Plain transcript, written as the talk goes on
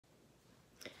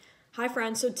Hi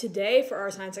friends, so today for our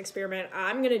science experiment,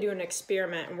 I'm going to do an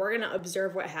experiment and we're going to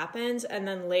observe what happens, and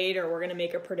then later we're going to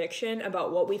make a prediction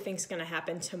about what we think is going to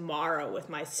happen tomorrow with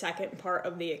my second part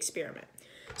of the experiment.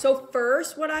 So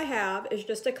first, what I have is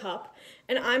just a cup,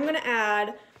 and I'm going to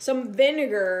add some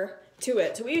vinegar to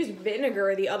it. So we used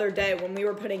vinegar the other day when we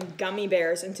were putting gummy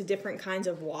bears into different kinds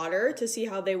of water to see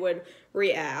how they would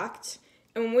react.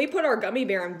 And when we put our gummy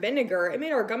bear in vinegar, it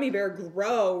made our gummy bear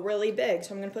grow really big.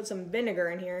 So I'm going to put some vinegar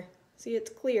in here. See,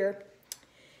 it's clear.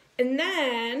 And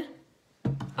then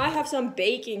I have some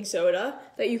baking soda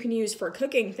that you can use for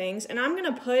cooking things. And I'm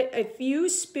going to put a few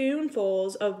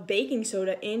spoonfuls of baking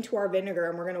soda into our vinegar,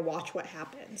 and we're going to watch what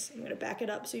happens. I'm going to back it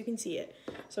up so you can see it.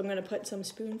 So I'm going to put some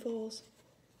spoonfuls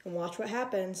and watch what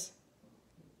happens.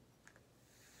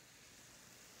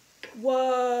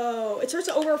 Whoa, it starts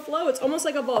to overflow. It's almost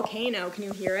like a volcano. Can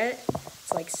you hear it?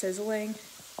 It's like sizzling.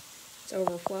 It's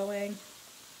overflowing.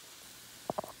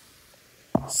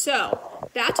 So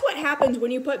that's what happens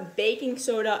when you put baking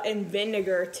soda and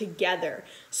vinegar together.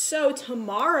 So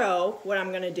tomorrow, what I'm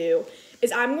going to do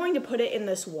is I'm going to put it in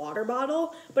this water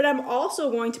bottle, but I'm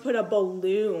also going to put a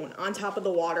balloon on top of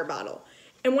the water bottle.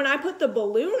 And when I put the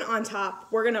balloon on top,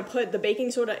 we're going to put the baking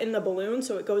soda in the balloon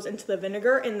so it goes into the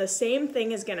vinegar, and the same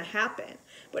thing is going to happen.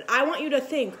 But I want you to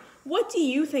think, what do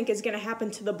you think is going to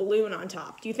happen to the balloon on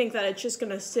top? Do you think that it's just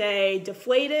going to stay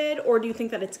deflated, or do you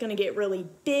think that it's going to get really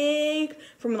big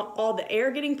from all the air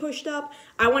getting pushed up?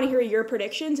 I want to hear your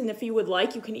predictions, and if you would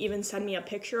like, you can even send me a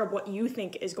picture of what you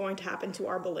think is going to happen to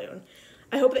our balloon.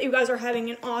 I hope that you guys are having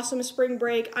an awesome spring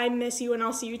break. I miss you, and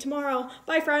I'll see you tomorrow.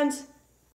 Bye, friends.